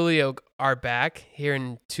and Julio are back here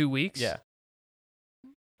in 2 weeks,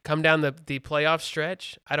 come down the playoff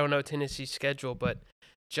stretch, I don't know Tennessee's schedule, but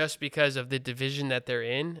just because of the division that they're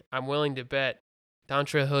in, I'm willing to bet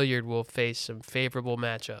Dontrell Hilliard will face some favorable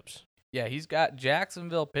matchups. Yeah, he's got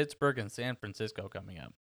Jacksonville, Pittsburgh, and San Francisco coming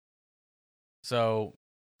up. So,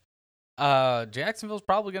 Jacksonville's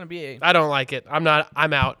probably going to be I don't like it. I'm out.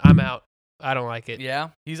 I don't like it. Yeah,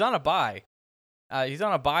 he's on a bye. He's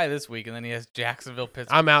on a bye this week, and then he has Jacksonville,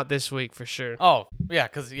 Pittsburgh. I'm out this week for sure. Oh, yeah,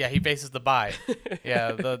 because he faces the bye.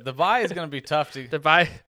 Yeah, the bye is going to be tough to. The bye,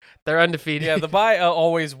 they're undefeated. Yeah, the bye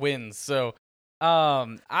always wins. So,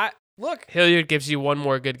 look, Hilliard gives you one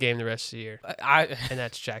more good game the rest of the year, and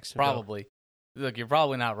that's Jacksonville. Probably. Look, you're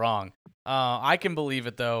probably not wrong. I can believe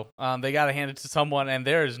it though. They got to hand it to someone, and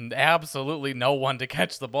there's absolutely no one to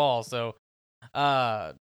catch the ball. So,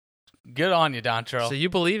 good on you, Dontrell. So you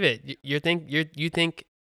believe it? You think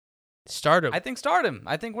start him? I think start him.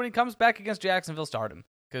 I think when he comes back against Jacksonville, start him.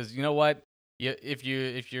 Because you know what? If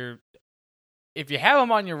you have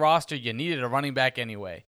him on your roster, you needed a running back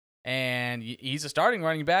anyway. And he's a starting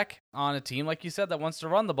running back on a team, like you said, that wants to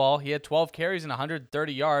run the ball. He had 12 carries and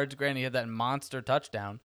 130 yards. Granted, he had that monster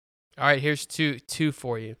touchdown. All right, here's two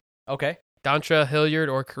for you. Okay. Dontrell Hilliard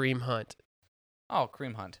or Kareem Hunt? Oh,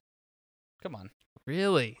 Kareem Hunt. Come on.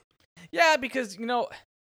 Really? Yeah, because,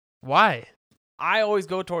 Why? I always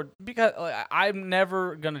go toward, because I'm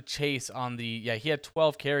never going to chase on he had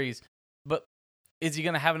 12 carries, but is he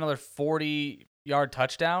going to have another 40-yard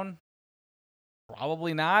touchdown?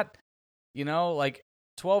 Probably not.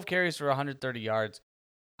 12 carries for 130 yards.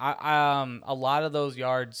 A lot of those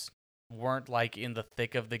yards weren't in the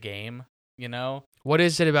thick of the game, What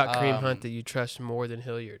is it about Kareem Hunt that you trust more than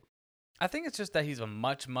Hilliard? I think it's just that he's a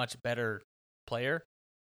much, much better player.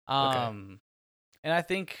 Okay. And I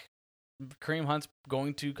think Kareem Hunt's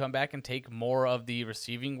going to come back and take more of the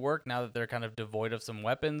receiving work now that they're kind of devoid of some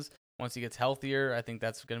weapons. Once he gets healthier, I think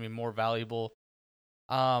that's going to be more valuable.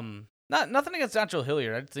 Nothing against Dontrell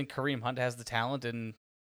Hilliard. I just think Kareem Hunt has the talent, and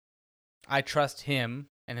I trust him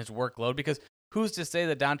and his workload, because who's to say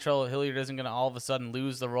that Dontrell Hilliard isn't going to all of a sudden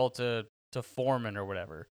lose the role to Foreman or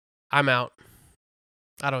whatever? I'm out.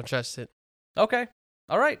 I don't trust it. Okay.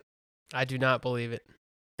 All right. I do not believe it.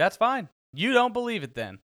 That's fine. You don't believe it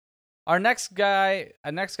then. Our next guy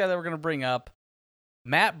that we're going to bring up,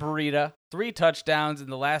 Matt Breida, 3 touchdowns in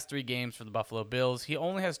the last 3 games for the Buffalo Bills. He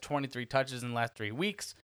only has 23 touches in the last 3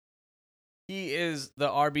 weeks. He is the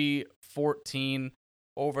RB14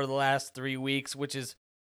 over the last 3 weeks, which is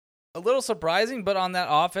a little surprising, but on that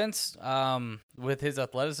offense, with his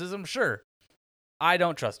athleticism, sure. I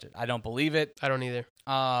don't trust it. I don't believe it. I don't either.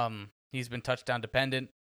 He's been touchdown dependent.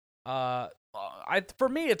 For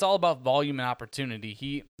me, it's all about volume and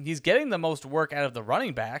opportunity. He's getting the most work out of the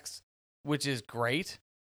running backs, which is great.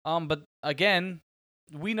 But again,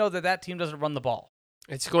 we know that team doesn't run the ball.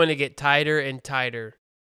 It's going to get tighter and tighter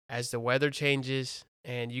as the weather changes,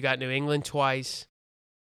 and you got New England twice.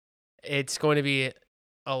 It's going to be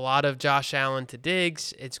a lot of Josh Allen to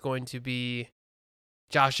Diggs. It's going to be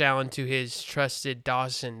Josh Allen to his trusted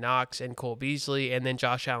Dawson Knox and Cole Beasley, and then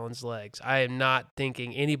Josh Allen's legs. I am not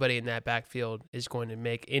thinking anybody in that backfield is going to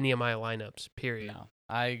make any of my lineups, period. No,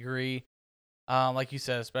 I agree. Like you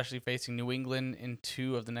said, especially facing New England in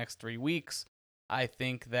 2 of the next 3 weeks, I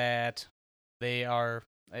think that they are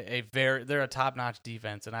they're a top-notch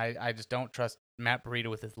defense, and I just don't trust Matt Breida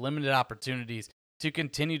with his limited opportunities to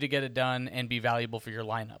continue to get it done and be valuable for your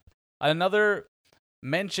lineup. Another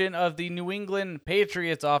mention of the New England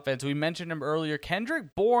Patriots offense. We mentioned him earlier.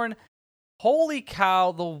 Kendrick Bourne, holy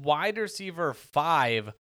cow, the wide receiver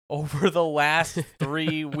 5 over the last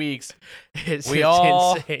 3 weeks. It's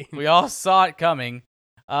insane. We all saw it coming.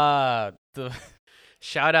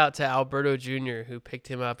 Shout out to Alberto Jr., who picked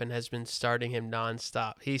him up and has been starting him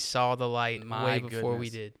nonstop. He saw the light way before we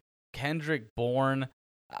did. Kendrick Bourne.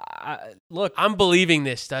 Look, I'm believing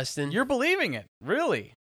this, Dustin. You're believing it,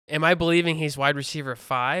 really? Am I believing he's wide receiver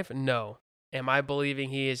 5? No. Am I believing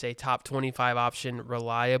he is a top 25 option,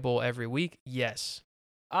 reliable every week? Yes.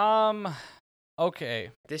 Okay.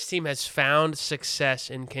 This team has found success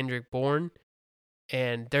in Kendrick Bourne,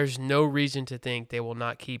 and there's no reason to think they will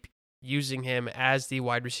not keep using him as the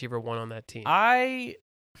wide receiver 1 on that team. How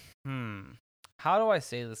do I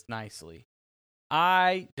say this nicely?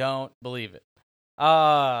 I don't believe it.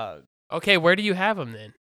 Okay, where do you have him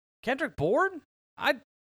then? Kendrick Bourne?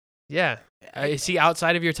 Yeah. Is he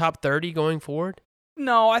outside of your top 30 going forward?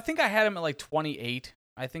 No, I think I had him at 28.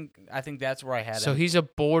 I think that's where I had him. So he's a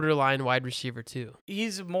borderline wide receiver 2.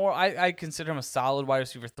 He's more. I consider him a solid wide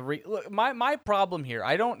receiver 3. Look, my problem here.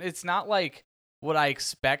 It's not like what I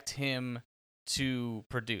expect him to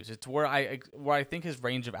produce. It's where I think his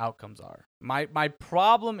range of outcomes are. My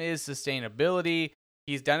problem is sustainability.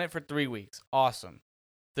 He's done it for 3 weeks. Awesome.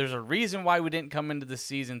 There's a reason why we didn't come into the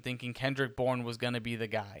season thinking Kendrick Bourne was going to be the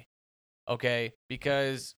guy. Okay?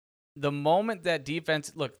 Because the moment that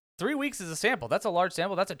defense, look, 3 weeks is a sample. That's a large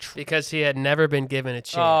sample. That's because he had never been given a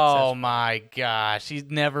chance. Oh my gosh, he's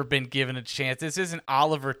never been given a chance. This isn't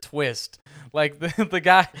Oliver Twist. Like the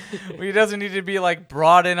guy, he doesn't need to be like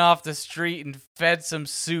brought in off the street and fed some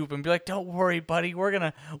soup and be like, "Don't worry, buddy, we're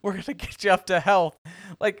gonna get you up to health."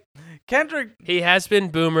 Like Kendrick, he has been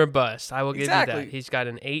boomer bust. I will give you Exactly. that. He's got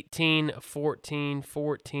an 18, 14,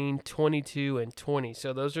 14, 22, and 20.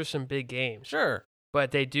 So those are some big games. sure.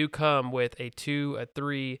 But they do come with a 2, a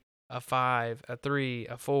 3, a 5, a 3,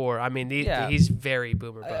 a 4. I mean, Yeah. he's very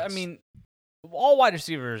boomer bust. I mean, all wide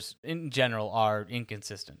receivers in general are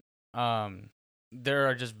inconsistent. There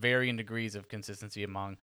are just varying degrees of consistency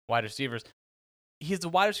among wide receivers. He's the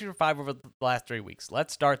wide receiver 5 over the last 3 weeks.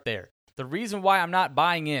 Let's start there. The reason why I'm not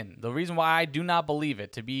buying in, the reason why I do not believe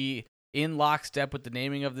it to be in lockstep with the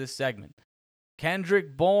naming of this segment,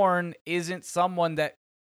 Kendrick Bourne isn't someone that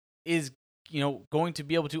is, going to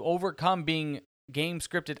be able to overcome being game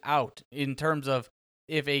scripted out in terms of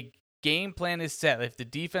if a game plan is set, if the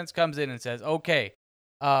defense comes in and says, okay,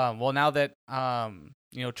 well, now that,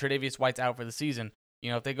 Tre'Davious White's out for the season,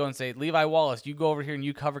 if they go and say, Levi Wallace, you go over here and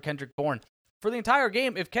you cover Kendrick Bourne. For the entire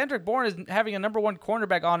game, if Kendrick Bourne is having a number 1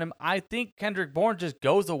 cornerback on him, I think Kendrick Bourne just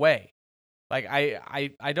goes away. Like,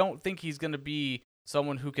 I don't think he's going to be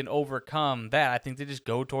someone who can overcome that. I think they just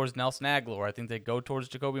go towards Nelson Aguilar. I think they go towards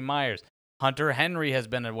Jacoby Myers. Hunter Henry has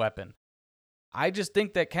been a weapon. I just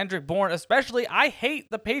think that Kendrick Bourne, especially, I hate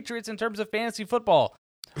the Patriots in terms of fantasy football.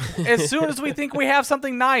 As soon as we think we have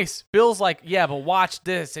something nice, Bill's like, yeah, but watch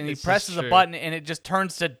this. And he presses a button and it just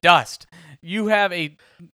turns to dust. You have a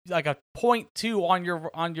 0.2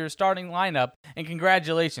 on your starting lineup, and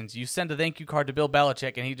congratulations. You send a thank you card to Bill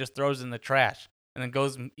Belichick and he just throws it in the trash and then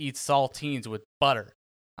goes and eats saltines with butter.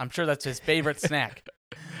 I'm sure that's his favorite snack.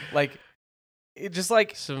 Like, it just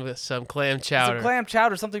like some clam chowder. Some clam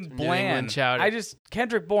chowder, something bland. Chowder.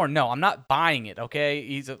 Kendrick Bourne, no, I'm not buying it, okay?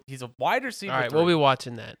 He's a wide receiver. All right, 3. we'll be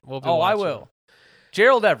watching that. I will.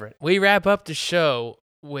 Gerald Everett. We wrap up the show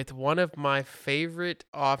with one of my favorite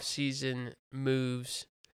offseason moves.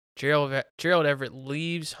 Gerald Everett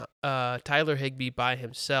leaves Tyler Higbee by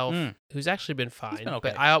himself, who's actually been fine. He's been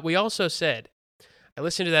okay. But we also said, I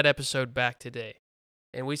listened to that episode back today,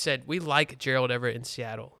 and we said we like Gerald Everett in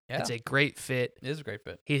Seattle. Yeah. It's a great fit. It is a great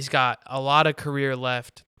fit. He's got a lot of career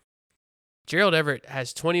left. Gerald Everett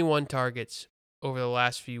has 21 targets over the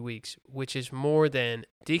last few weeks, which is more than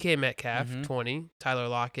DK Metcalf, 20, Tyler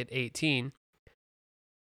Lockett, 18.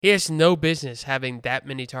 He has no business having that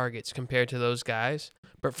many targets compared to those guys.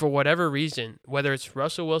 But for whatever reason, whether it's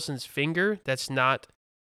Russell Wilson's finger that's not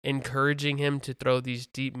encouraging him to throw these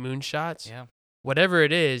deep moonshots, whatever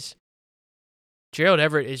it is, Gerald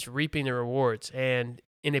Everett is reaping the rewards. And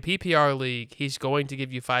in a PPR league, he's going to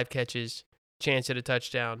give you 5 catches, chance at a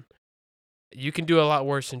touchdown. You can do a lot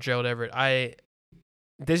worse than Gerald Everett.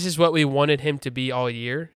 This is what we wanted him to be all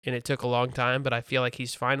year, and it took a long time, but I feel like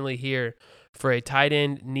he's finally here for a tight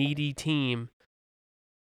end needy team.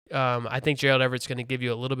 I think Gerald Everett's going to give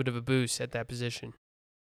you a little bit of a boost at that position.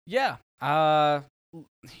 Yeah.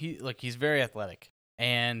 He's very athletic,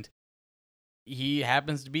 and he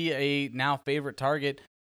happens to be a now favorite target.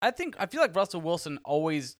 I feel like Russell Wilson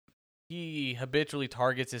he habitually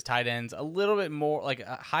targets his tight ends a little bit more, like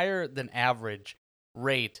a higher than average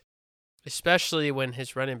rate. Especially when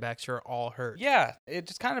his running backs are all hurt. Yeah, it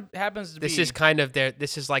just kind of happens to be. This is kind of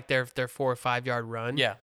their 4 or 5 yard run.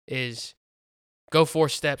 Yeah. Is go 4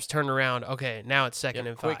 steps, turn around. Okay, now it's 2nd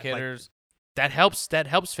and 5. Quick hitters. That helps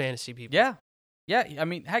fantasy people. Yeah. Yeah, I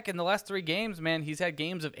mean, heck, in the last 3 games, man, he's had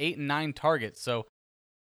games of 8 and 9 targets, so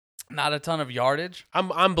not a ton of yardage.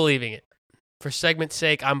 I'm believing it. For segment's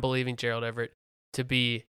sake, I'm believing Gerald Everett to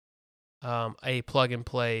be a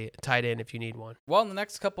plug-and-play tight end if you need one. Well, in the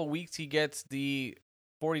next couple of weeks, he gets the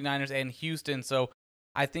 49ers and Houston, so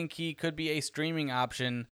I think he could be a streaming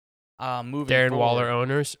option moving Darren forward. Waller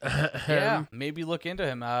owners. Yeah, maybe look into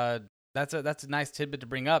him. That's a nice tidbit to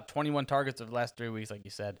bring up. 21 targets over the last 3 weeks, like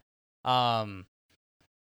you said.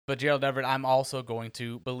 But Gerald Everett, I'm also going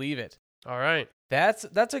to believe it. All right. That's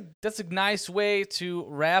a nice way to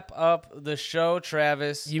wrap up the show,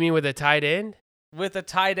 Travis. You mean with a tight end? With a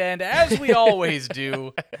tight end, as we always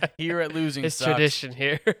do here at Losing It's Sucks. tradition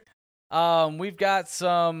here. We've got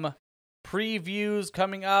some previews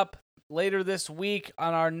coming up later this week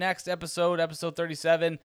on our next episode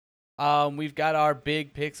 37. We've got our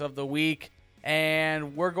big picks of the week,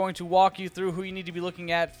 and we're going to walk you through who you need to be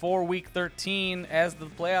looking at for Week 13 as the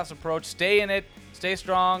playoffs approach. Stay in it. Stay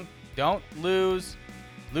strong. Don't lose.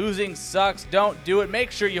 Losing sucks. Don't do it.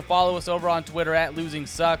 Make sure you follow us over on Twitter at Losing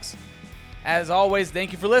Sucks. As always,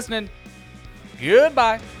 thank you for listening.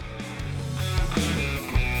 Goodbye.